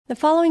The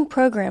following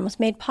program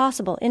was made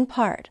possible in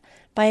part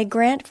by a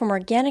grant from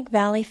Organic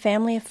Valley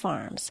Family of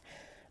Farms,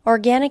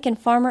 organic and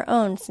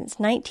farmer-owned since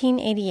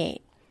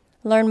 1988.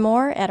 Learn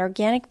more at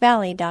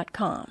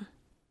organicvalley.com.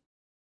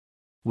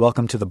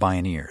 Welcome to the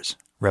Bioneers,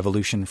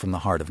 Revolution from the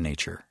Heart of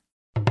Nature.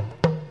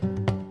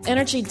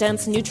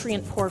 Energy-dense,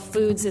 nutrient-poor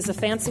foods is a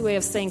fancy way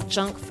of saying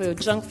junk food.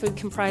 Junk food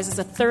comprises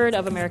a third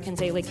of American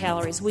daily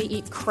calories. We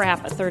eat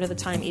crap a third of the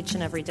time each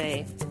and every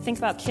day. Think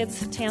about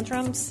kids'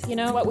 tantrums. You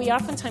know, what we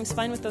oftentimes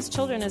find with those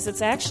children is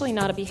it's actually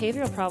not a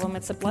behavioral problem,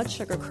 it's a blood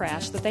sugar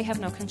crash that they have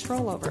no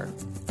control over.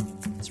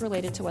 It's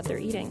related to what they're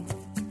eating.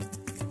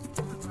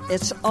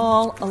 It's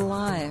all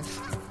alive.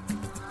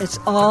 It's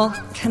all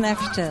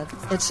connected.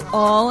 It's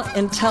all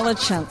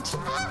intelligent.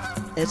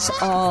 It's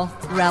all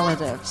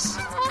relatives.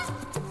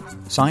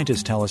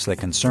 Scientists tell us that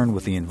concern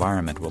with the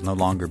environment will no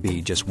longer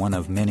be just one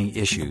of many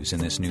issues in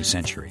this new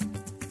century.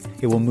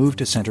 It will move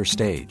to center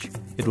stage.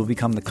 It will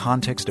become the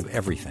context of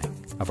everything,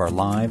 of our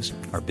lives,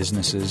 our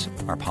businesses,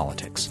 our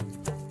politics.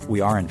 We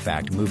are, in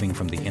fact, moving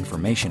from the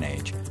information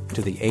age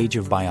to the age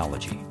of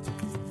biology.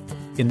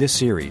 In this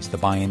series, The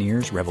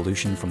Bioneers,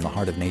 Revolution from the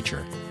Heart of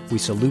Nature, we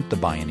salute the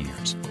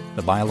Bioneers,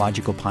 the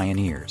biological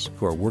pioneers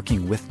who are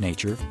working with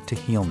nature to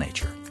heal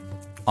nature,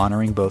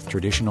 honoring both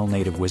traditional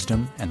native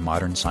wisdom and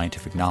modern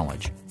scientific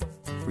knowledge,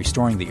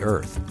 restoring the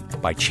earth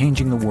by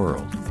changing the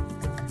world.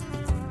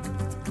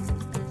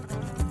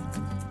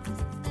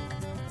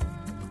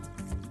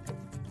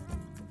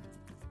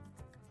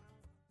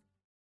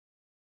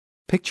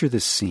 Picture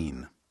this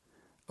scene.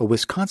 A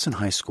Wisconsin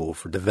high school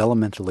for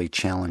developmentally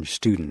challenged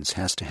students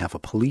has to have a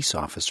police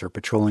officer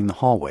patrolling the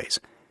hallways.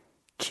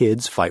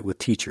 Kids fight with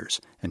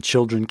teachers, and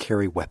children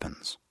carry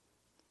weapons.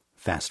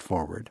 Fast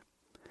forward.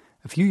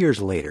 A few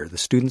years later, the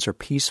students are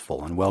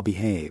peaceful and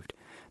well-behaved.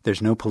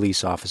 There's no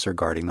police officer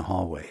guarding the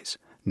hallways,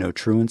 no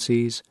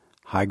truancies,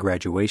 high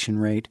graduation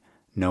rate,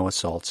 no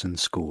assaults in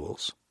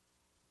schools.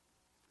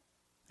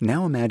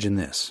 Now imagine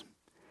this.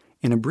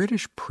 In a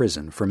British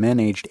prison for men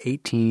aged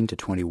 18 to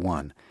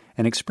 21,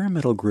 an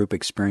experimental group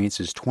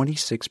experiences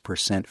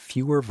 26%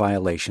 fewer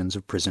violations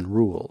of prison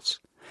rules,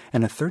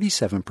 and a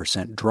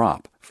 37%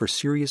 drop for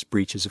serious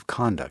breaches of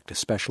conduct,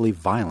 especially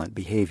violent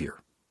behavior.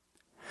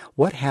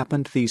 What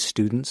happened to these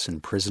students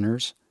and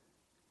prisoners?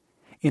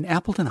 In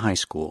Appleton High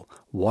School,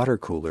 water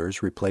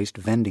coolers replaced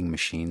vending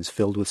machines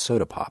filled with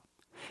soda pop.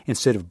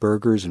 Instead of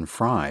burgers and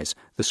fries,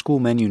 the school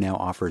menu now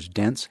offers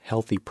dense,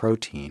 healthy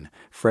protein,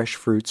 fresh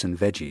fruits and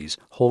veggies,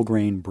 whole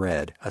grain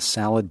bread, a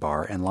salad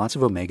bar, and lots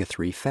of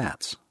omega-3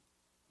 fats.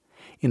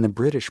 In the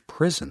British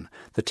prison,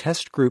 the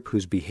test group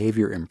whose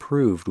behavior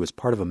improved was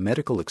part of a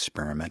medical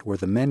experiment where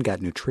the men got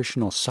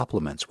nutritional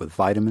supplements with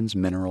vitamins,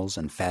 minerals,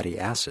 and fatty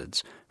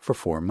acids for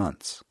 4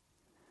 months.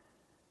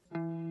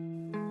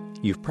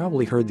 You've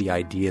probably heard the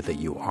idea that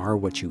you are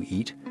what you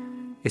eat.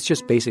 It's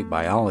just basic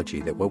biology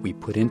that what we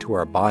put into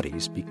our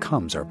bodies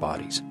becomes our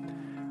bodies.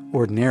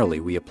 Ordinarily,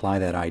 we apply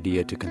that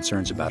idea to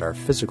concerns about our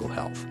physical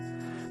health.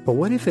 But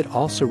what if it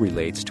also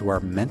relates to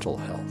our mental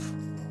health?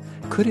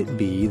 Could it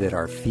be that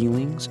our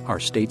feelings, our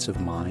states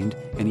of mind,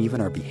 and even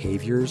our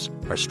behaviors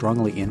are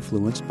strongly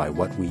influenced by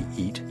what we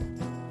eat?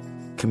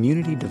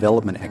 Community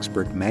development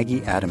expert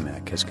Maggie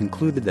Adamek has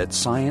concluded that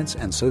science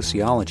and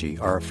sociology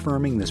are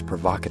affirming this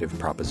provocative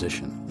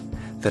proposition,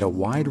 that a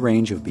wide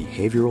range of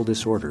behavioral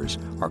disorders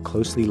are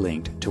closely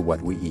linked to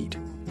what we eat.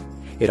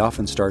 It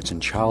often starts in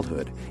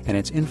childhood, and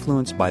it's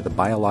influenced by the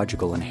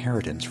biological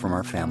inheritance from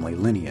our family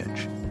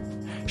lineage.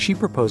 She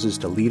proposes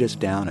to lead us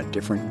down a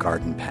different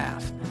garden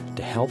path,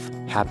 to health,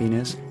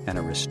 happiness, and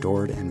a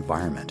restored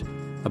environment.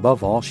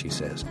 Above all, she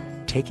says,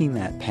 taking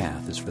that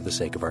path is for the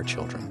sake of our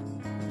children.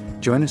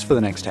 Join us for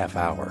the next half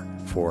hour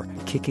for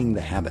Kicking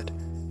the Habit,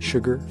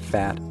 Sugar,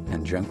 Fat,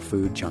 and Junk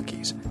Food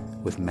Junkies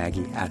with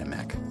Maggie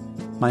Adamek.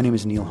 My name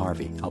is Neil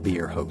Harvey. I'll be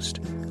your host.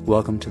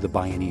 Welcome to the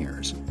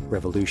Bioneers,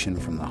 Revolution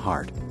from the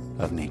Heart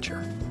of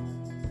Nature.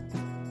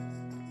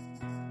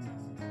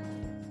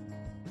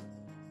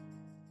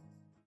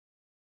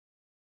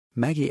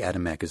 Maggie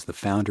Adamek is the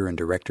founder and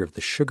director of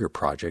the Sugar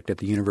Project at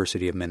the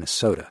University of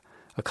Minnesota,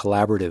 a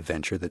collaborative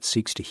venture that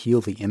seeks to heal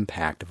the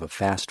impact of a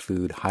fast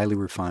food, highly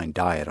refined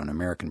diet on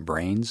American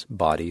brains,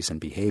 bodies,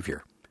 and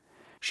behavior.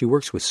 She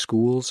works with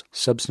schools,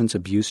 substance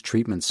abuse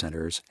treatment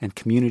centers, and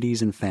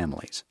communities and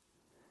families.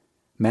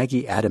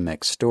 Maggie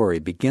Adamek's story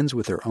begins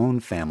with her own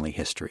family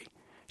history.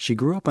 She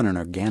grew up on an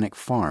organic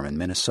farm in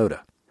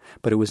Minnesota.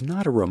 But it was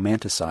not a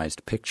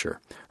romanticized picture.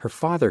 Her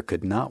father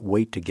could not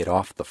wait to get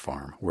off the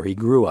farm, where he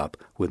grew up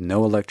with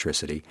no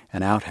electricity,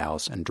 an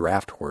outhouse, and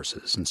draft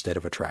horses instead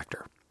of a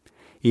tractor.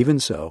 Even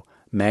so,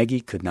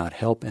 Maggie could not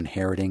help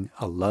inheriting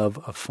a love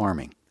of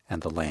farming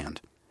and the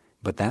land.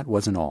 But that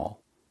wasn't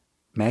all.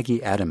 Maggie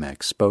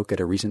Adamek spoke at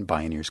a recent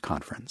Bioneers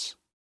conference.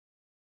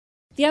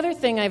 The other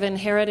thing I've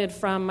inherited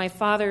from my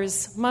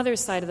father's mother's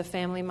side of the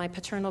family, my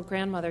paternal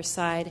grandmother's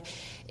side,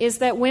 is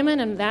that women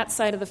in that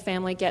side of the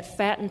family get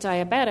fat and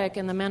diabetic,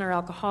 and the men are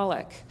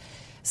alcoholic.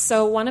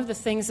 So one of the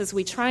things is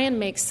we try and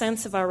make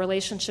sense of our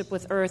relationship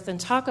with Earth and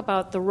talk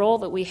about the role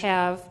that we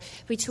have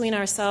between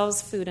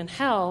ourselves, food, and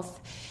health,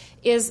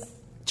 is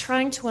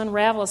trying to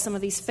unravel some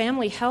of these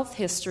family health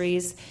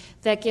histories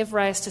that give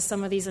rise to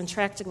some of these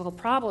intractable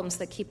problems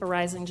that keep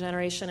arising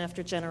generation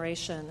after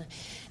generation.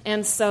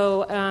 And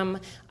so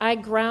I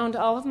ground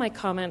all of my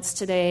comments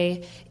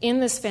today in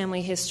this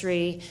family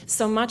history.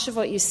 So much of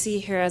what you see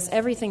here has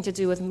everything to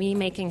do with me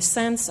making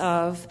sense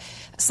of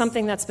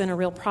something that's been a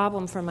real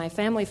problem for my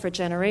family for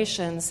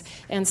generations,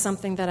 and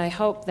something that I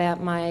hope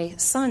that my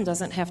son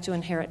doesn't have to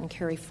inherit and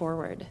carry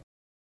forward.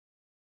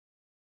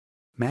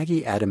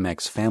 Maggie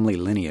Adamek's family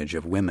lineage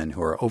of women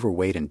who are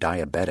overweight and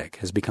diabetic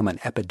has become an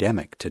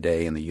epidemic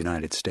today in the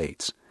United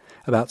States.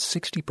 About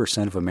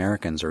 60% of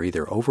Americans are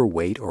either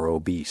overweight or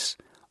obese.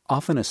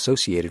 Often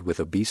associated with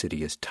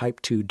obesity is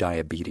type 2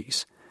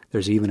 diabetes.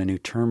 There's even a new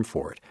term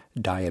for it,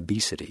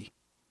 diabesity.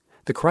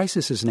 The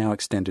crisis is now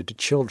extended to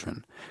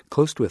children.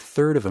 Close to a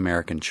third of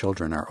American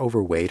children are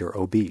overweight or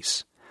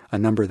obese, a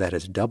number that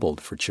has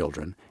doubled for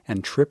children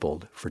and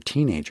tripled for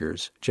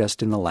teenagers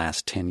just in the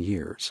last 10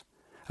 years.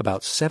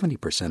 About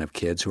 70% of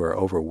kids who are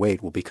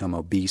overweight will become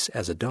obese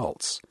as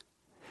adults.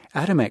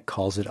 Adamek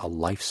calls it a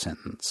life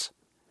sentence.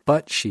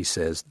 But, she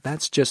says,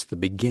 that's just the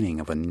beginning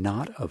of a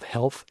knot of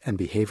health and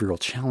behavioral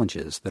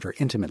challenges that are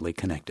intimately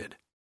connected.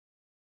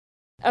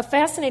 A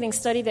fascinating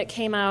study that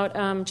came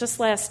out just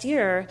last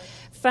year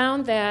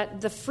found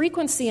that the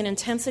frequency and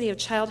intensity of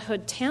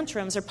childhood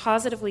tantrums are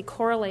positively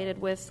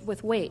correlated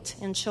with weight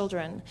in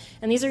children.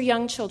 And these are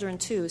young children,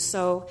 too.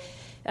 So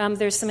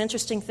there's some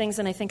interesting things,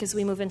 and I think as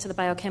we move into the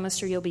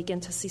biochemistry, you'll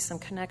begin to see some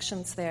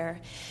connections there.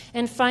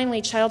 And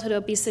finally, childhood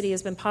obesity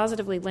has been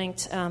positively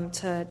linked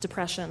to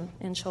depression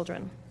in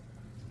children.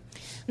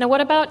 Now,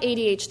 what about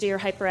ADHD or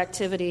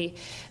hyperactivity?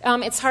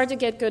 It's hard to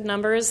get good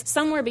numbers.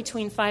 Somewhere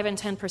between 5 and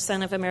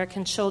 10% of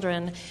American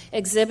children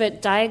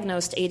exhibit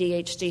diagnosed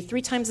ADHD.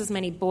 3 times as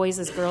many boys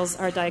as girls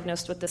are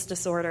diagnosed with this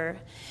disorder.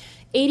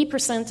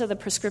 80% of the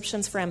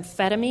prescriptions for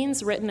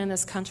amphetamines written in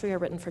this country are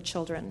written for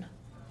children.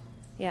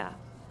 Yeah.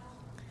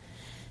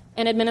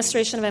 And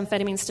administration of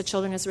amphetamines to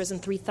children has risen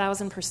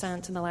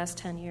 3,000% in the last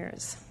 10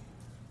 years.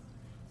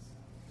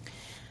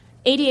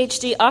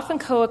 ADHD often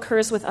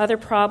co-occurs with other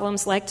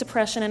problems like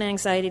depression and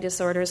anxiety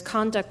disorders,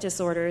 conduct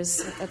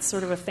disorders, that's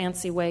sort of a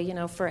fancy way,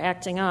 for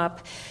acting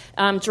up,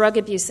 drug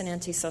abuse and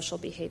antisocial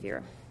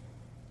behavior.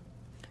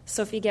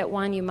 So if you get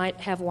one, you might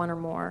have one or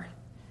more.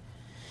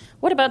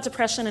 What about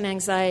depression and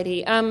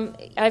anxiety?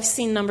 I've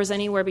seen numbers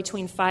anywhere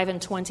between 5 and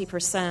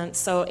 20%,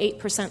 so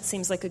 8%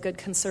 seems like a good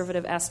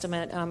conservative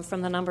estimate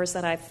from the numbers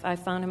that I've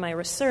found in my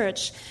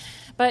research.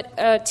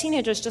 But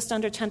teenagers, just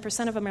under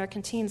 10% of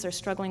American teens are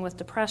struggling with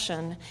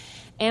depression,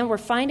 and we're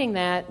finding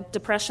that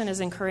depression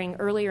is occurring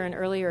earlier and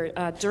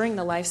earlier during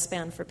the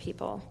lifespan for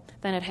people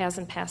than it has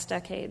in past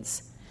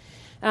decades.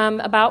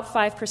 About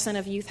 5%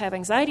 of youth have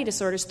anxiety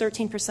disorders,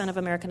 13% of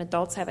American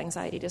adults have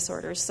anxiety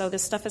disorders. So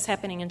this stuff is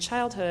happening in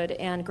childhood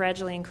and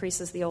gradually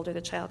increases the older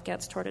the child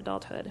gets toward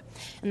adulthood.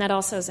 And that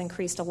also has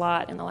increased a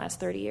lot in the last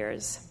 30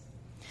 years.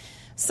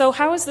 So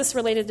how is this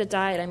related to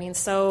diet?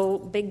 So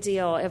big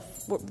deal. If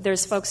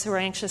there's folks who are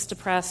anxious,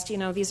 depressed,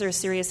 these are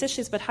serious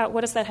issues, but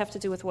what does that have to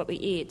do with what we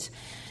eat?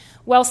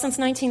 Well, since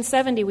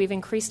 1970, we've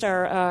increased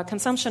our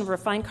consumption of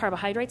refined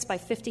carbohydrates by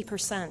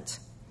 50%.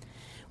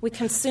 We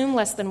consume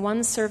less than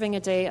 1 serving a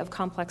day of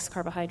complex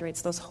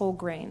carbohydrates, those whole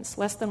grains,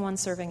 less than 1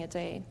 serving a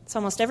day. So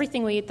almost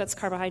everything we eat that's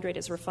carbohydrate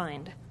is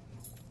refined.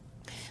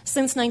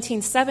 Since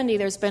 1970,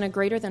 there's been a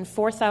greater than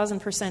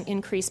 4,000%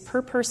 increase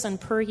per person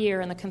per year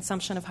in the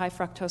consumption of high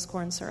fructose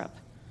corn syrup.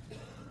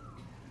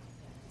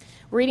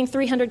 We're eating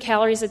 300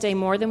 calories a day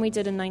more than we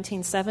did in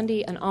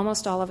 1970, and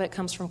almost all of it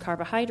comes from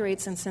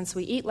carbohydrates, and since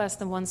we eat less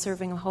than 1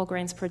 serving of whole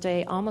grains per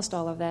day, almost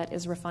all of that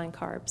is refined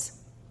carbs.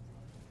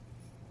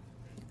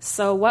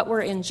 So what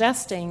we're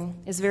ingesting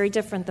is very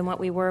different than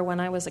what we were when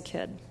I was a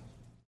kid.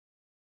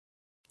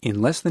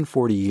 In less than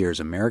 40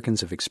 years,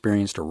 Americans have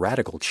experienced a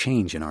radical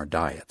change in our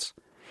diets.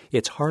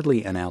 It's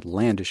hardly an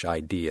outlandish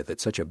idea that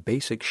such a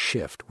basic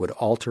shift would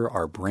alter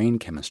our brain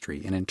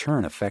chemistry and in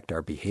turn affect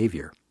our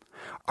behavior.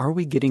 Are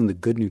we getting the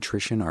good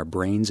nutrition our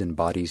brains and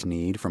bodies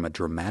need from a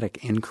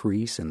dramatic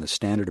increase in the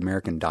standard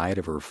American diet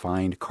of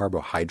refined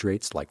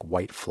carbohydrates like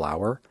white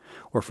flour,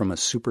 or from a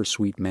super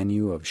sweet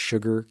menu of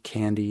sugar,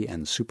 candy,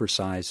 and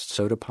supersized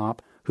soda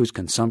pop whose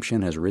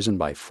consumption has risen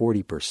by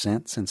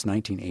 40% since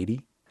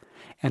 1980?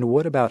 And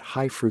what about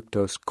high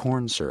fructose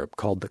corn syrup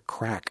called the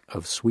crack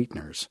of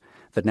sweeteners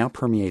that now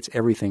permeates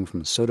everything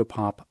from soda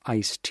pop,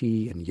 iced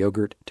tea, and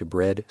yogurt to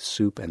bread,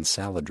 soup, and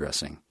salad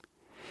dressing?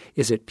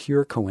 Is it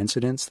pure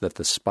coincidence that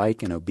the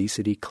spike in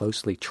obesity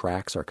closely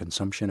tracks our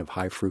consumption of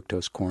high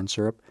fructose corn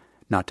syrup,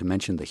 not to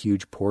mention the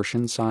huge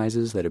portion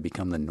sizes that have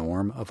become the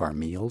norm of our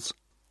meals?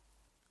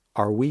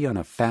 Are we on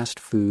a fast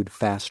food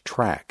fast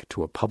track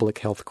to a public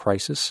health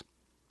crisis?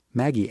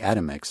 Maggie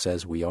Adamek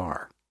says we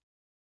are.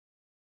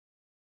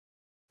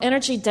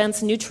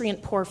 Energy-dense,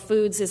 nutrient-poor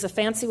foods is a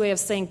fancy way of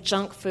saying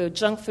junk food.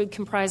 Junk food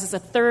comprises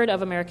 1/3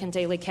 of American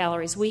daily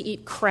calories. We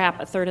eat crap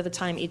 1/3 of the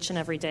time each and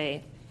every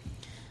day.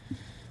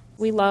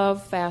 We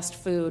love fast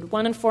food.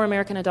 1 in 4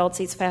 American adults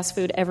eats fast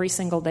food every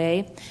single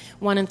day.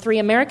 1 in 3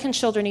 American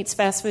children eats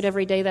fast food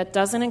every day. That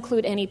doesn't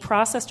include any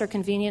processed or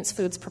convenience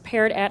foods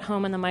prepared at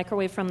home in the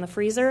microwave from the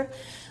freezer,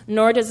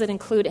 nor does it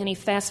include any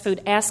fast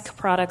food-esque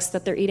products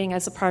that they're eating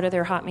as a part of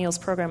their hot meals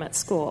program at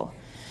school.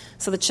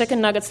 So the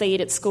chicken nuggets they eat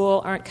at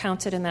school aren't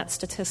counted in that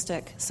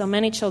statistic. So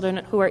many children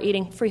who are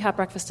eating free hot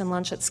breakfast and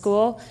lunch at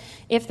school,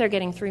 if they're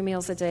getting 3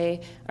 meals a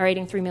day, are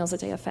eating 3 meals a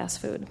day of fast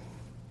food.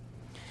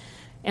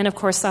 And of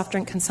course, soft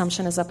drink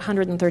consumption is up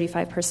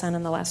 135%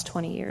 in the last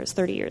 30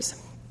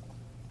 years.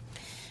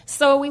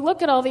 So we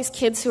look at all these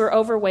kids who are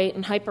overweight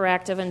and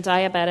hyperactive and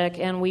diabetic,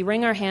 and we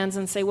wring our hands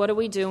and say, what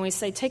do? And we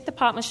say, take the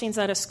pop machines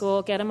out of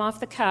school, get them off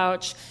the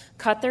couch,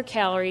 cut their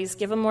calories,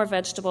 give them more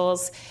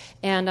vegetables,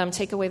 and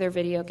take away their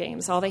video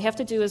games. All they have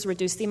to do is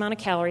reduce the amount of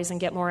calories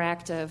and get more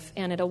active,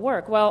 and it'll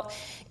work. Well,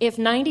 if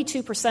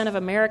 92% of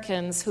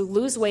Americans who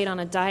lose weight on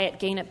a diet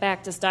gain it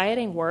back, does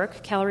dieting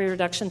work? Calorie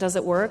reduction, does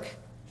it work?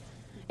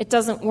 It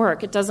doesn't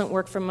work. It doesn't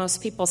work for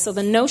most people. So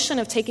the notion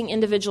of taking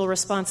individual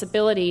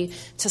responsibility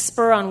to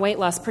spur on weight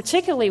loss,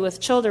 particularly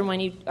with children, when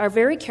you are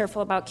very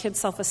careful about kids'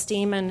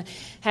 self-esteem and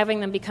having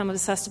them become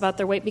obsessed about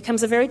their weight,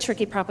 becomes a very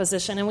tricky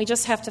proposition, and we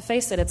just have to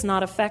face it. It's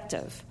not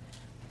effective.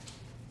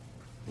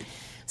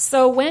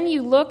 So when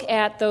you look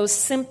at those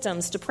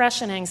symptoms,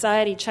 depression,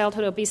 anxiety,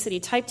 childhood obesity,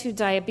 type 2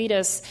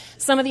 diabetes,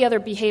 some of the other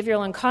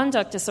behavioral and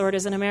conduct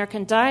disorders in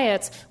American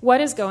diets,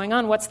 what is going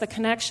on? What's the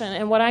connection?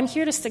 And what I'm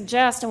here to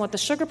suggest, and what the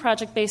Sugar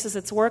Project bases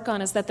its work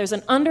on, is that there's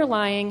an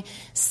underlying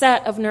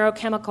set of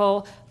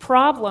neurochemical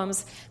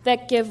problems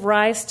that give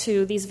rise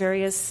to these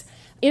various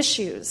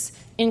issues,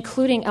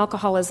 including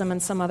alcoholism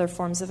and some other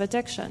forms of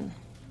addiction.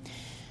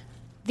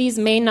 These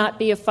may not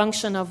be a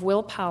function of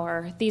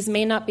willpower. These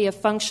may not be a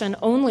function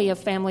only of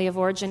family of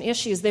origin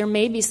issues. There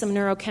may be some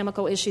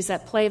neurochemical issues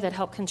at play that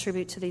help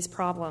contribute to these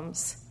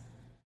problems.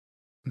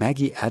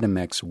 Maggie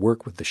Adamek's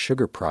work with the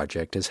Sugar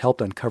Project has helped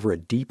uncover a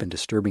deep and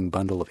disturbing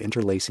bundle of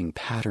interlacing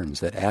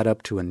patterns that add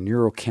up to a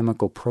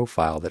neurochemical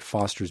profile that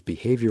fosters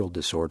behavioral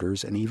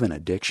disorders and even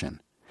addiction.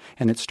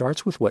 And it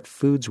starts with what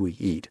foods we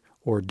eat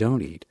or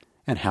don't eat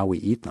and how we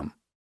eat them.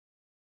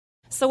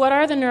 So what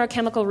are the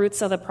neurochemical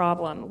roots of the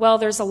problem? Well,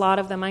 there's a lot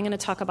of them. I'm going to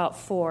talk about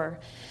 4.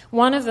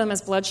 One of them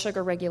is blood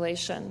sugar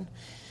regulation.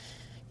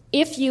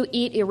 If you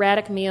eat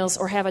erratic meals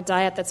or have a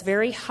diet that's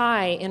very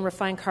high in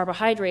refined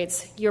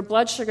carbohydrates, your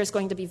blood sugar is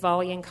going to be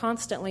volleying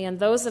constantly. And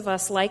those of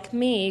us like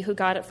me, who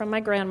got it from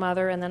my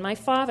grandmother and then my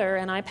father,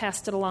 and I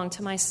passed it along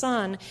to my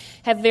son,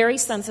 have very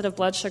sensitive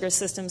blood sugar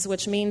systems,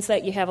 which means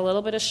that you have a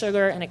little bit of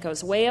sugar and it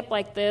goes way up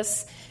like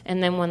this,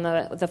 and then when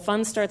the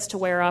fun starts to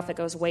wear off, it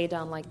goes way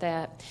down like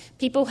that.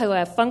 People who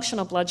have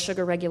functional blood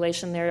sugar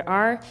regulation, there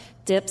are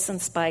dips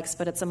and spikes,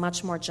 but it's a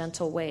much more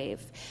gentle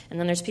wave. And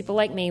then there's people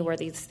like me where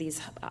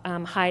these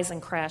highs and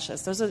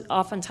crashes. Those are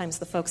oftentimes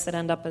the folks that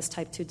end up as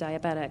type 2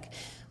 diabetic.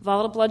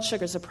 Volatile blood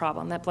sugar is a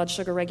problem, that blood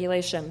sugar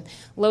regulation.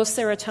 Low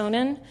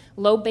serotonin,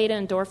 low beta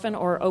endorphin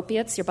or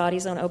opiates, your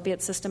body's own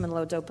opiate system, and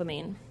low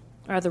dopamine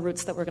are the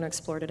roots that we're going to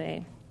explore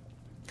today.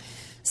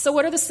 So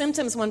what are the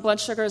symptoms when blood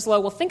sugar is low?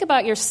 Well, think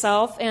about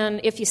yourself,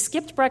 and if you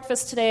skipped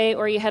breakfast today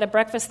or you had a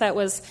breakfast that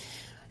was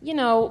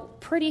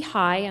pretty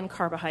high in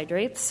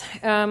carbohydrates,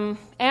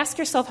 ask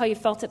yourself how you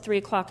felt at 3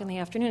 o'clock in the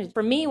afternoon.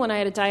 For me, when I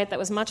had a diet that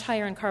was much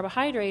higher in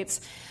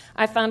carbohydrates,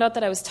 I found out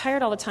that I was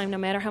tired all the time no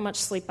matter how much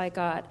sleep I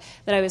got,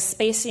 that I was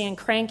spacey and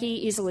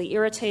cranky, easily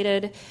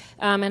irritated,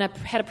 and I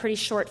had a pretty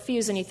short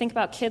fuse. And you think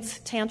about kids'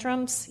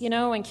 tantrums,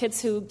 and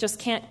kids who just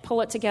can't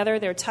pull it together,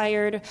 they're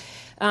tired,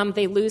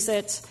 they lose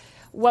it.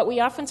 What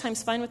we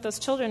oftentimes find with those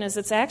children is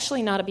it's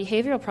actually not a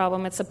behavioral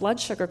problem, it's a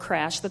blood sugar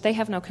crash that they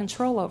have no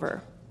control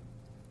over.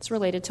 It's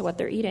related to what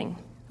they're eating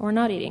or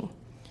not eating.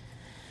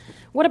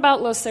 What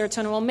about low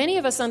serotonin? Well, many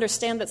of us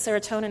understand that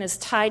serotonin is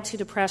tied to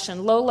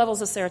depression. Low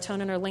levels of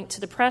serotonin are linked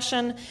to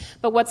depression.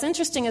 But what's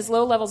interesting is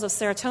low levels of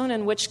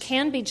serotonin, which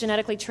can be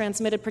genetically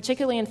transmitted,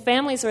 particularly in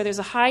families where there's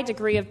a high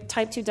degree of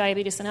type 2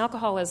 diabetes and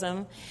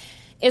alcoholism,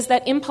 is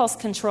that impulse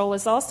control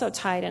is also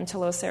tied into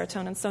low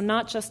serotonin. So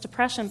not just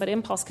depression, but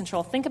impulse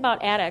control. Think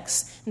about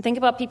addicts and think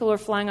about people who are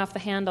flying off the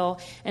handle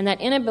and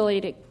that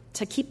inability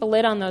to keep a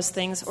lid on those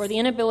things, or the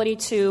inability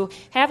to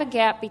have a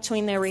gap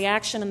between their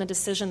reaction and the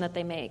decision that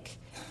they make.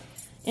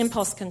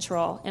 Impulse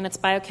control, and it's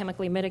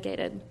biochemically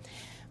mitigated.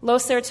 Low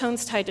serotonin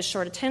is tied to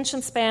short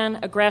attention span,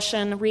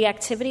 aggression,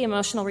 reactivity,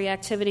 emotional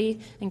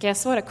reactivity, and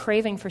guess what? A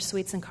craving for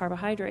sweets and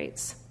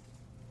carbohydrates.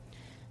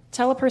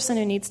 Tell a person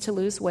who needs to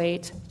lose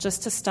weight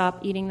just to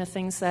stop eating the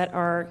things that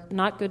are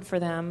not good for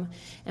them,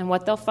 and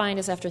what they'll find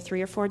is after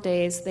 3 or 4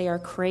 days, they are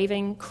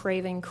craving,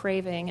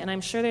 and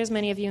I'm sure there's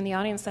many of you in the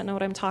audience that know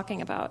what I'm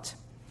talking about.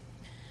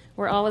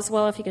 We're all as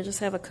well if you could just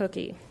have a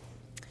cookie.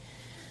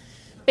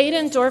 Beta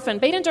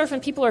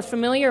endorphin people are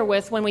familiar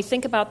with when we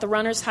think about the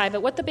runner's high,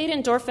 but what the beta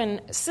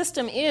endorphin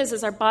system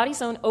is our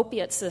body's own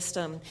opiate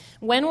system.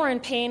 When we're in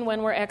pain,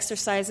 when we're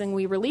exercising,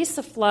 we release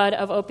a flood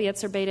of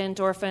opiates or beta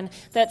endorphin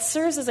that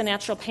serves as a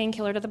natural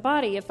painkiller to the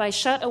body. If I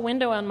shut a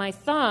window on my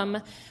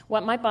thumb,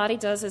 what my body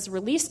does is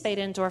release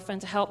beta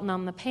endorphin to help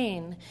numb the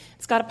pain.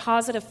 It's got a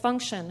positive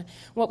function.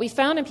 What we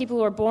found in people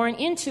who are born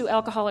into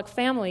alcoholic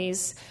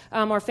families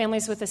or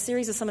families with a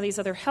series of some of these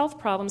other health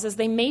problems is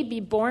they may be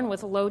born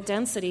with a low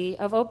density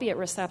of opiate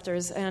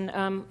receptors and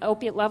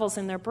opiate levels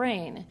in their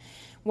brain.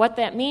 What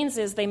that means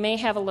is they may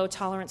have a low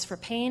tolerance for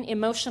pain,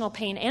 emotional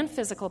pain and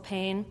physical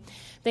pain.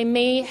 They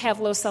may have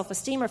low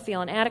self-esteem or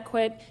feel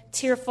inadequate,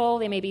 tearful.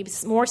 They may be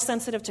more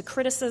sensitive to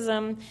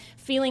criticism,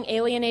 feeling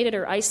alienated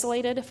or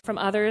isolated from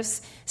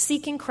others,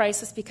 seeking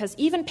crisis because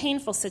even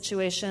painful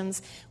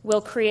situations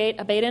will create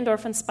a beta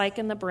endorphin spike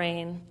in the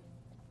brain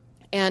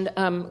and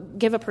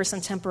give a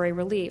person temporary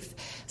relief.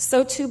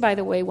 So too, by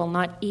the way, will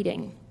not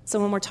eating. So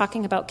when we're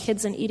talking about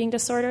kids and eating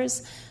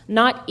disorders,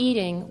 not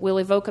eating will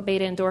evoke a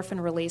beta endorphin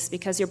release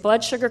because your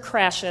blood sugar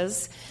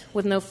crashes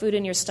with no food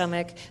in your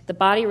stomach. The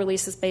body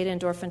releases beta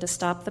endorphin to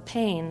stop the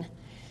pain.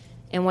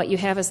 And what you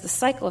have is the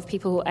cycle of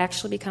people who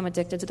actually become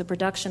addicted to the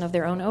production of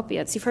their own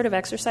opiates. You've heard of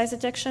exercise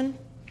addiction?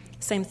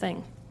 Same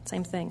thing.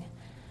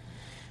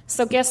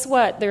 So guess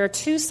what? There are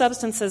two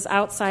substances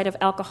outside of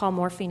alcohol,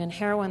 morphine, and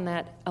heroin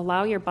that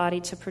allow your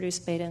body to produce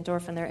beta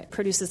endorphin. It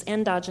produces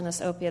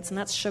endogenous opiates, and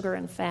that's sugar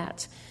and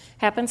fat.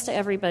 Happens to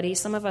everybody.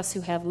 Some of us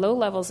who have low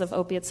levels of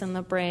opiates in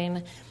the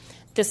brain,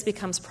 this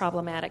becomes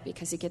problematic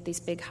because you get these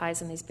big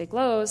highs and these big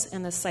lows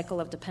and this cycle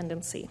of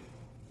dependency.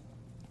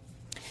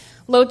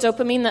 Low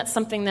dopamine, that's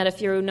something that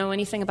if you know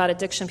anything about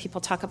addiction, people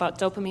talk about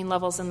dopamine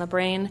levels in the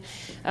brain.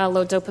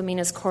 Low dopamine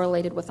is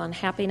correlated with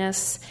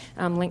unhappiness,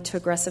 linked to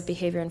aggressive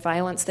behavior and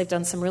violence. They've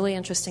done some really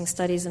interesting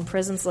studies in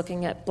prisons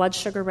looking at blood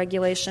sugar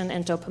regulation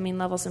and dopamine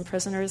levels in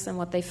prisoners, and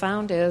what they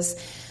found is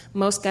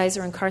most guys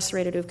who are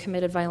incarcerated who have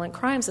committed violent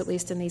crimes, at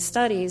least in these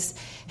studies,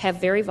 have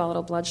very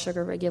volatile blood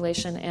sugar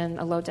regulation and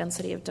a low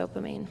density of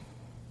dopamine.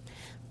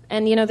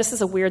 And, this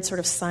is a weird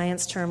sort of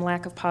science term,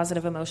 lack of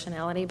positive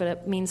emotionality, but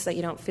it means that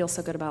you don't feel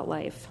so good about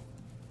life.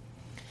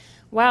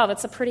 Wow,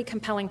 that's a pretty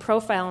compelling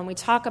profile. And we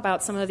talk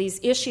about some of these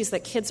issues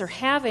that kids are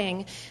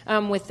having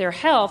with their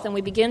health, and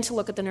we begin to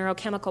look at the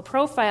neurochemical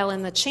profile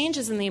and the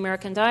changes in the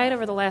American diet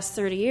over the last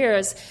 30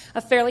 years.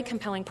 A fairly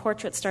compelling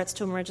portrait starts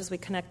to emerge as we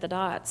connect the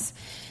dots.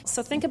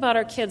 So think about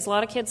our kids. A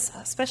lot of kids,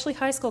 especially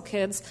high school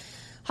kids,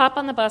 hop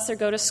on the bus or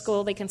go to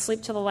school. They can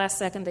sleep till the last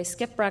second. They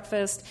skip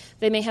breakfast.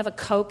 They may have a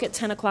Coke at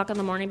 10 o'clock in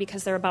the morning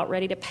because they're about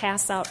ready to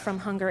pass out from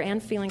hunger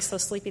and feeling so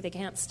sleepy they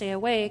can't stay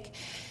awake.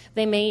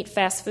 They may eat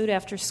fast food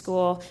after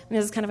school. And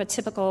this is kind of a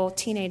typical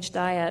teenage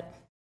diet.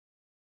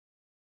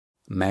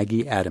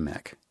 Maggie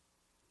Adamek.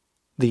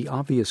 The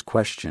obvious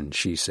question,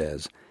 she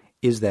says,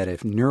 is that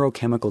if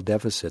neurochemical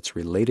deficits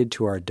related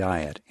to our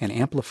diet and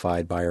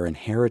amplified by our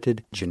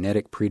inherited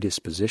genetic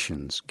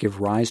predispositions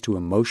give rise to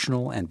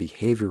emotional and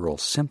behavioral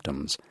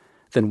symptoms,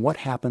 then what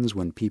happens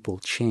when people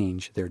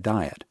change their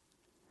diet?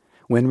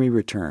 When we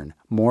return,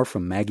 more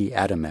from Maggie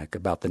Adamek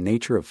about the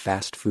nature of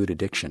fast food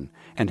addiction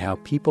and how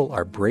people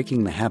are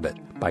breaking the habit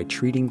by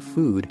treating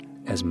food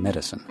as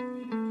medicine.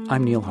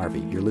 I'm Neil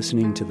Harvey. You're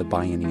listening to The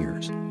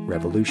Bioneers,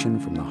 Revolution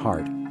from the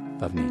Heart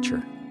of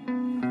Nature.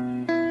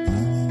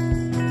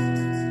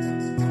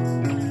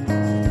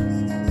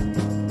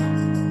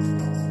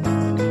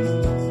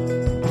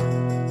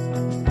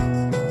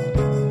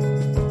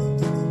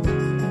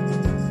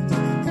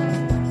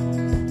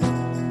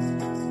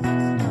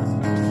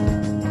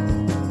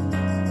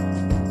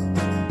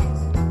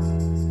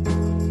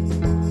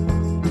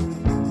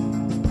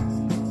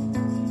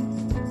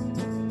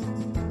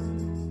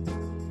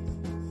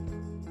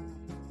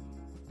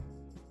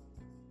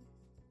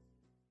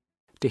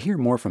 To hear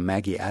more from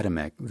Maggie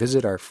Adamek,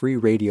 visit our free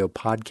radio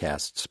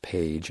podcasts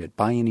page at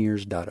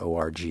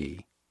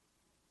bioneers.org.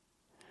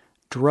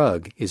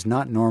 Drug is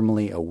not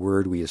normally a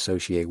word we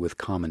associate with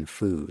common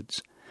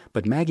foods,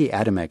 but Maggie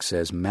Adamek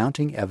says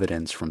mounting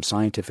evidence from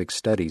scientific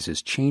studies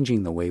is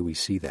changing the way we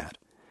see that.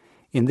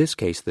 In this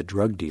case, the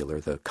drug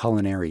dealer, the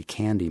culinary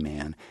candy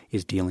man,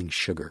 is dealing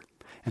sugar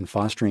and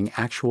fostering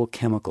actual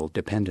chemical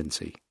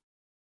dependency.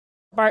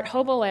 Bart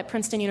Hobel at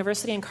Princeton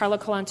University and Carlo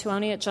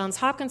Colantuoni at Johns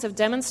Hopkins have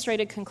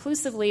demonstrated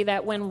conclusively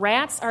that when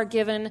rats are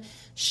given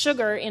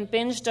sugar in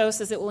binge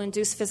doses, it will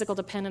induce physical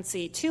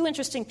dependency. Two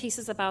interesting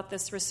pieces about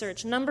this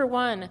research. Number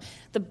one,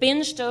 the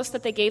binge dose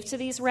that they gave to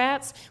these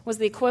rats was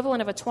the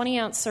equivalent of a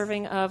 20-ounce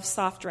serving of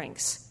soft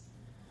drinks.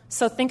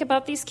 So think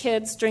about these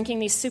kids drinking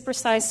these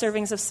supersized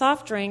servings of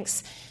soft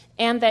drinks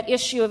and that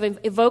issue of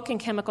evoking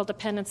chemical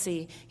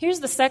dependency.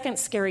 Here's the second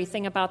scary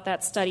thing about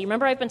that study.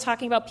 Remember, I've been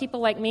talking about people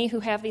like me who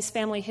have these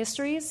family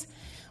histories?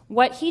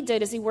 What he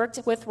did is he worked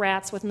with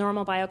rats with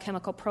normal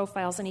biochemical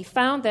profiles, and he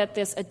found that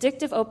this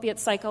addictive opiate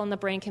cycle in the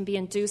brain can be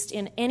induced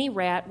in any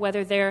rat,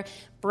 whether they're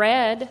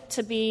bred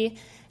to be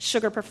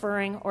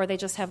sugar-preferring or they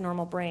just have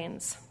normal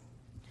brains.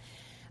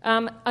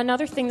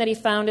 Another thing that he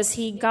found is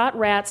he got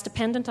rats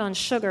dependent on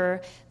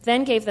sugar,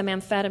 then gave them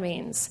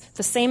amphetamines,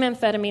 the same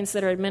amphetamines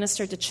that are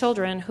administered to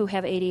children who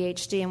have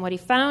ADHD. And what he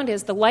found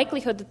is the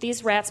likelihood that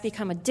these rats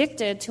become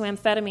addicted to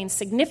amphetamines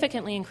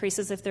significantly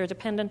increases if they're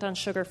dependent on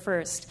sugar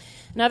first.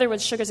 In other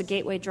words, sugar is a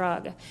gateway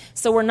drug.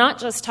 So we're not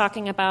just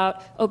talking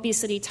about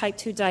obesity, type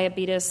 2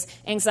 diabetes,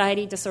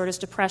 anxiety disorders,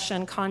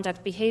 depression,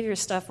 conduct, behavior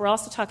stuff. We're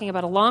also talking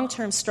about a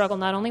long-term struggle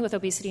not only with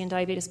obesity and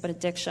diabetes, but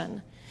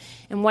addiction.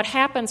 And what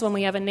happens when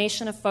we have a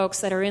nation of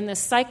folks that are in this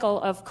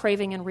cycle of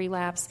craving and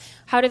relapse?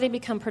 How do they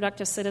become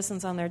productive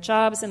citizens on their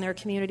jobs, in their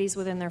communities,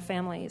 within their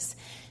families?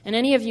 And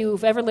any of you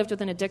who've ever lived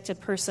with an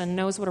addicted person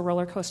knows what a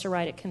roller coaster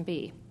ride it can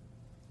be.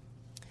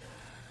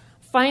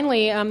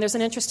 Finally, there's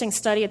an interesting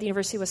study at the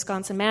University of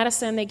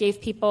Wisconsin-Madison. They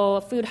gave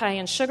people food high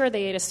in sugar.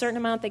 They ate a certain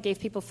amount. They gave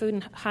people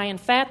food high in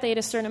fat. They ate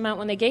a certain amount.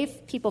 When they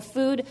gave people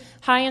food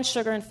high in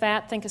sugar and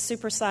fat, think a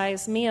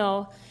supersized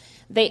meal,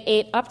 they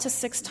ate up to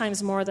 6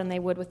 times more than they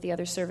would with the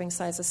other serving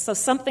sizes. So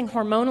something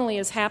hormonally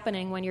is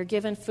happening when you're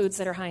given foods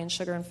that are high in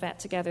sugar and fat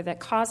together that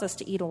cause us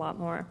to eat a lot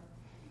more.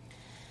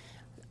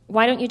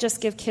 Why don't you just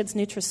give kids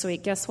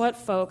NutraSweet? Guess what,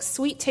 folks?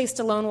 Sweet taste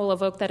alone will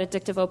evoke that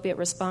addictive opiate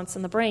response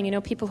in the brain. You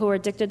know people who are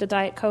addicted to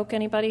Diet Coke,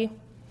 anybody?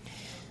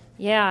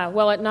 Yeah,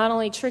 well, it not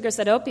only triggers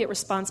that opiate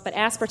response, but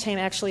aspartame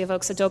actually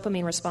evokes a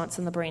dopamine response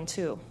in the brain,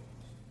 too.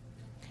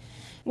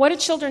 What do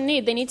children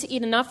need? They need to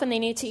eat enough and they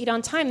need to eat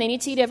on time. They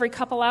need to eat every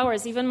couple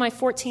hours. Even my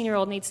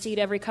 14-year-old needs to eat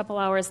every couple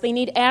hours. They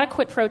need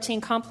adequate protein,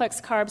 complex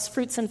carbs,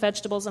 fruits and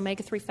vegetables,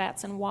 omega-3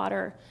 fats, and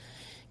water.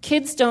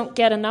 Kids don't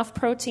get enough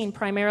protein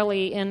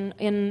primarily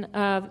in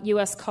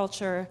U.S.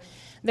 culture.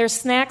 Their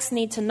snacks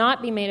need to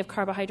not be made of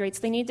carbohydrates.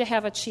 They need to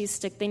have a cheese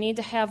stick. They need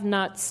to have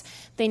nuts.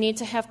 They need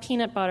to have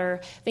peanut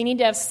butter. They need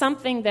to have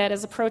something that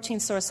is a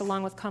protein source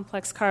along with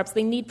complex carbs.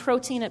 They need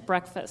protein at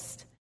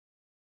breakfast.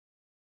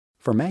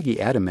 For Maggie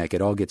Adamek,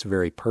 it all gets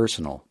very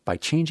personal. By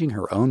changing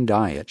her own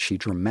diet, she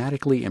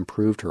dramatically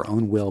improved her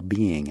own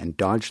well-being and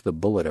dodged the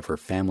bullet of her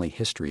family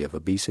history of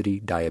obesity,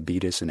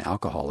 diabetes, and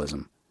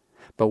alcoholism.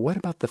 But what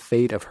about the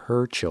fate of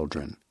her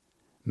children?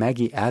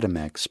 Maggie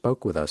Adamek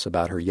spoke with us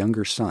about her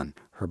younger son,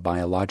 her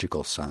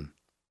biological son.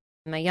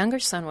 My younger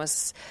son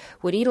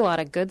would eat a lot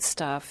of good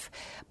stuff,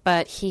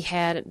 but he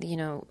had,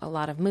 a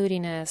lot of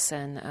moodiness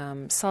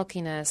and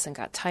sulkiness and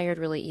got tired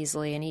really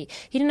easily. And he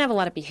didn't have a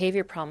lot of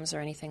behavior problems or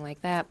anything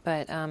like that,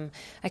 but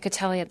I could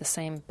tell he had the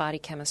same body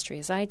chemistry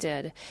as I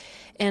did.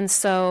 And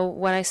so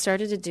what I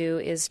started to do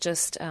is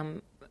just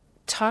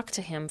talk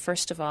to him,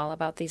 first of all,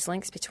 about these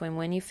links between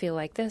when you feel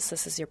like this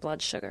is your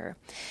blood sugar.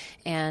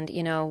 And,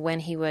 when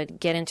he would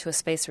get into a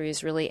space where he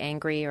was really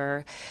angry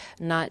or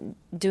not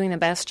doing the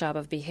best job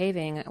of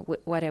behaving,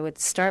 what I would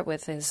start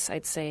with is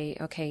I'd say,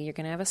 okay, you're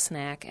going to have a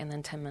snack, and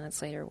then 10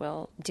 minutes later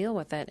we'll deal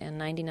with it. And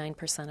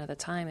 99% of the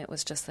time it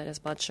was just that his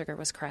blood sugar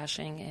was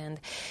crashing and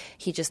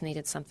he just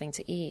needed something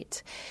to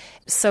eat.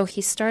 So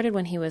he started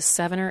when he was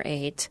 7 or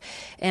 8,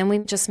 and we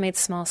just made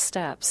small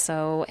steps.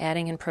 So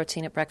adding in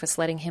protein at breakfast,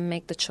 letting him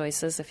make the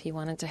choices if he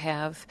wanted to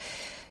have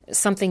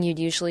something you'd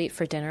usually eat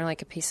for dinner,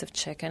 like a piece of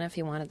chicken. If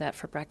you wanted that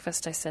for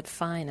breakfast, I said,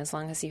 fine, as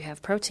long as you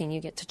have protein,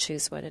 you get to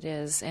choose what it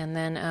is. And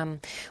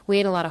then we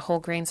ate a lot of whole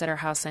grains at our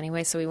house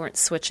anyway, so we weren't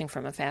switching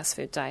from a fast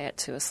food diet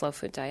to a slow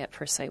food diet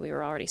per se. We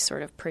were already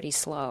sort of pretty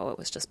slow. It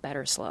was just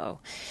better slow.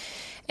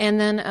 And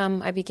then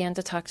I began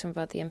to talk to him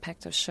about the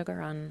impact of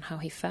sugar on how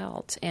he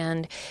felt.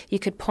 And you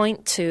could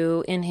point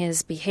to, in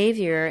his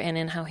behavior and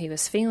in how he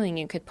was feeling,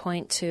 you could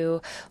point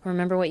to,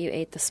 remember what you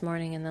ate this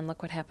morning, and then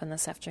look what happened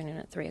this afternoon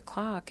at 3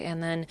 o'clock.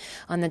 And then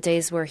on the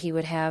days where he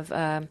would have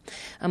a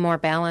more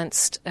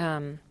balanced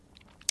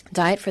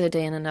diet for the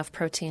day and enough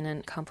protein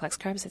and complex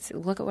carbs, I'd say,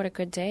 look at what a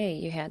good day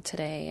you had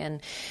today. And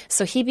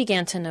so he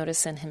began to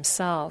notice in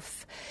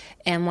himself.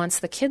 And once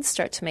the kids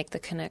start to make the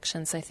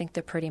connections, I think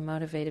they're pretty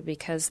motivated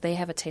because they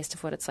have a taste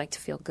of what it's like to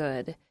feel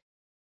good.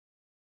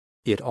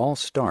 It all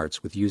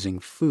starts with using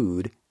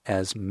food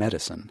as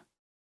medicine.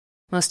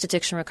 Most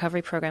addiction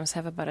recovery programs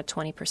have about a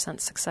 20%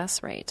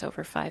 success rate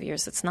over 5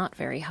 years. It's not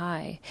very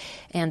high.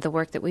 And the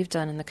work that we've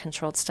done in the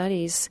controlled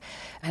studies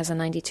has a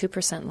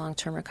 92%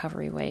 long-term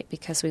recovery rate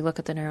because we look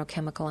at the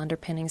neurochemical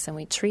underpinnings and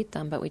we treat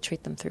them, but we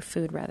treat them through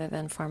food rather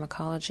than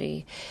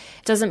pharmacology.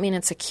 It doesn't mean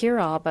it's a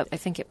cure-all, but I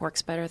think it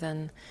works better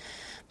than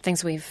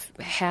things we've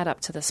had up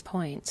to this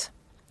point.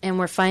 And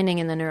we're finding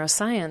in the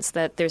neuroscience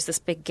that there's this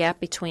big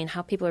gap between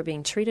how people are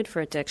being treated for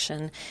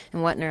addiction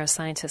and what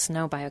neuroscientists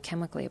know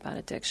biochemically about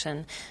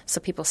addiction. So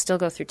people still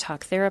go through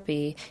talk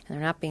therapy, and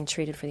they're not being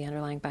treated for the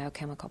underlying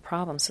biochemical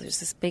problems. So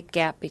there's this big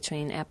gap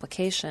between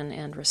application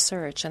and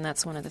research, and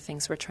that's one of the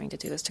things we're trying to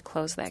do is to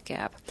close that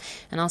gap.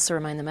 And also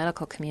remind the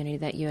medical community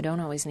that you don't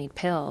always need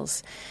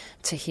pills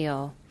to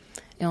heal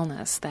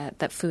illness,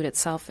 that food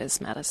itself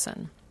is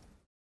medicine.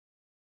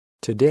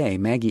 Today,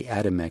 Maggie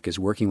Adamek is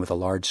working with a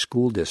large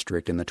school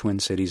district in the Twin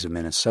Cities of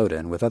Minnesota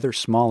and with other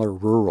smaller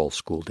rural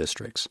school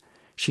districts.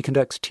 She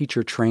conducts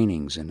teacher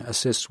trainings and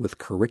assists with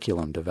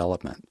curriculum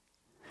development.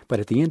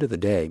 But at the end of the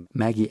day,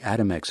 Maggie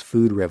Adamek's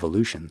food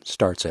revolution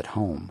starts at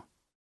home.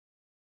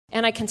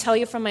 And I can tell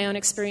you from my own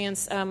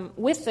experience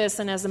with this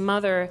and as a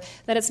mother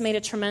that it's made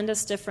a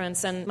tremendous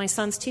difference. And my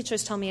son's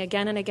teachers tell me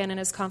again and again in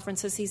his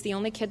conferences he's the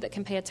only kid that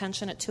can pay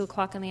attention at 2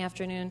 o'clock in the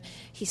afternoon.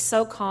 He's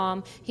so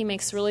calm. He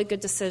makes really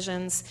good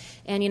decisions.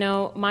 And,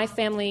 my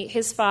family,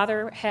 his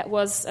father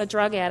was a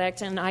drug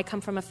addict, and I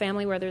come from a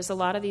family where there's a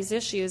lot of these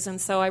issues.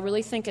 And so I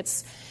really think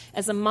it's,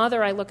 as a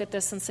mother, I look at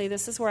this and say,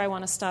 this is where I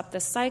want to stop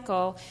this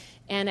cycle.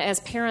 And as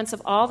parents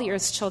of all the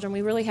Earth's children,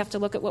 we really have to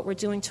look at what we're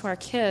doing to our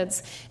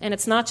kids. And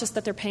it's not just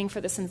that they're paying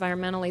for this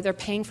environmentally, they're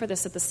paying for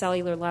this at the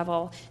cellular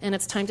level. And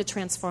it's time to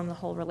transform the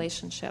whole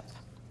relationship.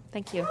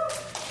 Thank you.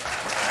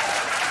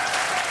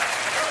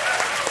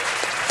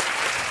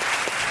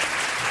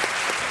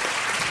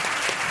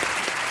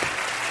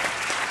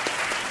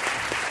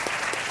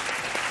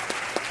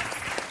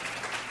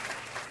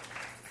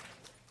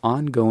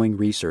 Ongoing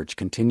research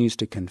continues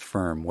to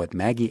confirm what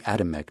Maggie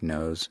Adamek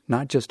knows,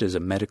 not just as a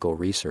medical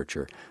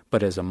researcher,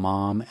 but as a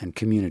mom and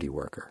community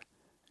worker.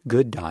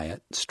 Good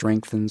diet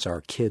strengthens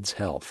our kids'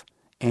 health,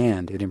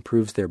 and it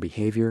improves their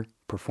behavior,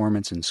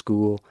 performance in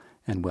school,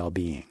 and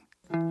well-being.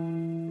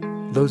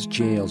 Those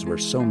jails where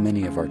so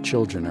many of our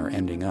children are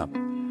ending up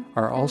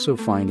are also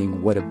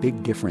finding what a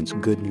big difference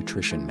good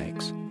nutrition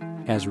makes.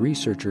 As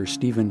researcher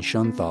Stephen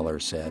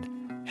Schoenthaler said,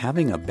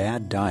 having a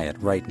bad diet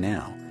right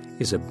now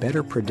is a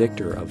better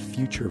predictor of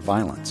future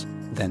violence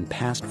than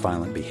past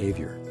violent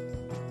behavior.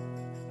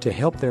 To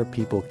help their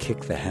people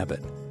kick the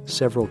habit,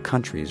 several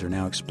countries are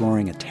now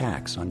exploring a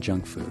tax on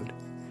junk food.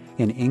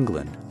 In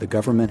England, the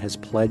government has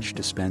pledged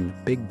to spend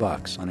big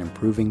bucks on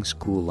improving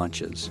school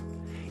lunches.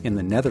 In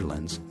the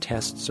Netherlands,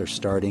 tests are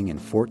starting in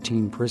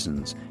 14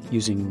 prisons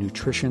using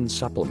nutrition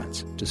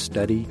supplements to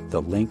study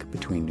the link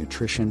between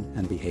nutrition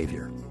and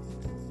behavior.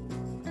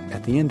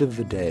 At the end of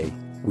the day,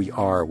 we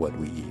are what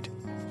we eat.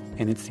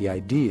 And it's the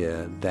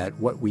idea that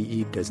what we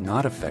eat does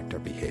not affect our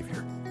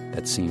behavior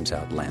that seems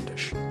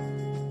outlandish.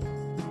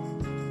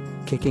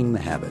 Kicking the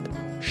habit: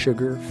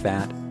 sugar,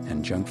 fat,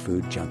 and junk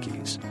food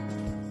junkies.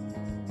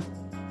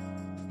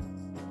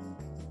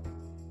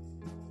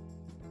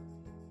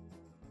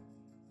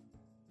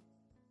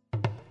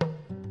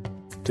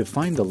 To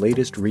find the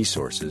latest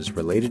resources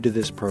related to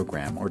this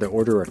program or to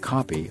order a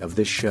copy of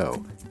this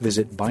show,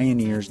 visit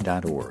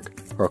Bioneers.org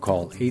or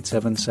call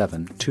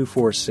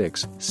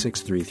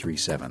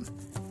 877-246-6337.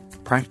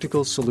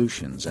 Practical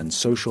solutions and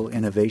social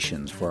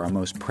innovations for our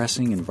most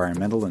pressing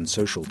environmental and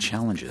social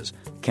challenges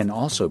can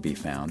also be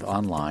found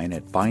online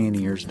at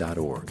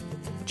Bioneers.org.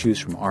 Choose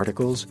from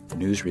articles,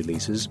 news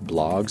releases,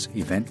 blogs,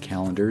 event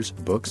calendars,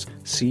 books,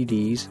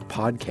 CDs,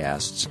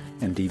 podcasts,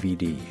 and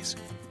DVDs.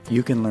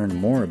 You can learn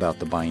more about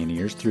the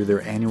Bioneers through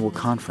their annual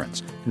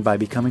conference and by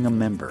becoming a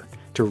member.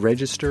 To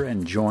register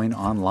and join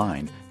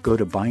online, go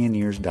to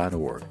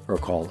Bioneers.org or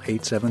call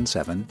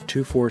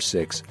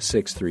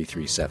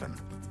 877-246-6337.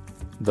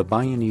 The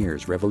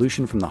Bioneers,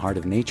 Revolution from the Heart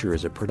of Nature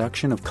is a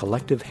production of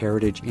Collective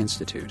Heritage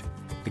Institute.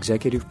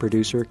 Executive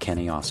producer,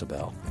 Kenny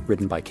Ausubel.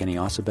 Written by Kenny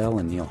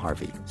Ausubel and Neil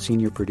Harvey.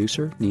 Senior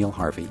producer, Neil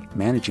Harvey.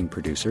 Managing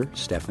producer,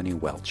 Stephanie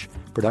Welch.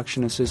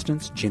 Production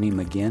assistants, Ginny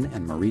McGinn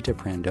and Marita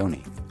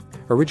Prandoni.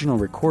 Original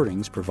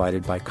recordings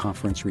provided by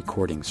Conference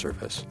Recording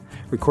Service.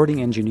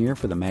 Recording engineer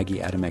for the Maggie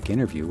Adamek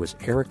interview was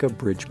Erica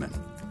Bridgman.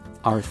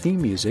 Our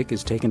theme music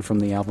is taken from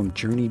the album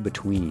Journey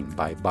Between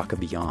by Baka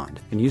Beyond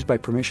and used by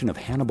permission of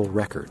Hannibal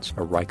Records,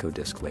 a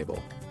Rykodisc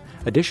label.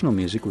 Additional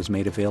music was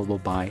made available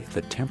by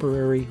The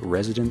Temporary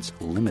Residence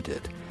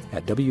Limited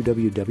at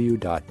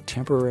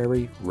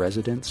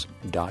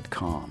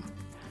www.temporaryresidence.com.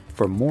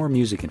 For more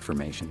music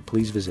information,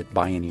 please visit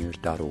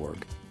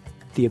Bioneers.org.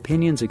 The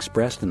opinions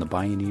expressed in the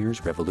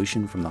Bioneers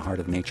Revolution from the Heart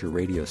of Nature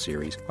radio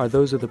series are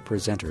those of the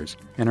presenters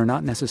and are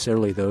not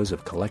necessarily those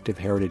of Collective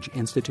Heritage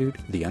Institute,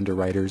 the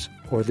underwriters,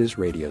 or this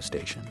radio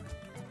station.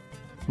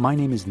 My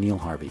name is Neil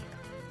Harvey.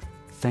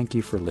 Thank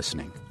you for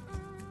listening.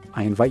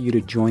 I invite you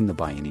to join the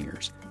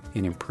Bioneers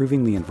in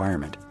improving the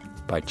environment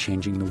by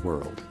changing the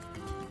world.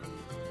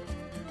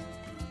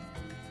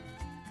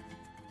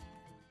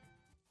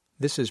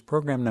 This is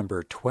program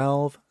number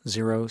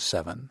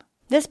 1207.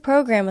 This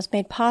program was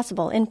made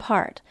possible in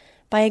part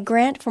by a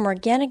grant from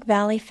Organic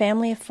Valley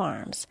Family of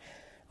Farms,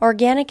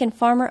 organic and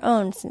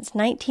farmer-owned since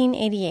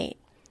 1988.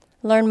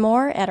 Learn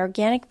more at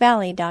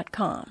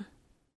organicvalley.com.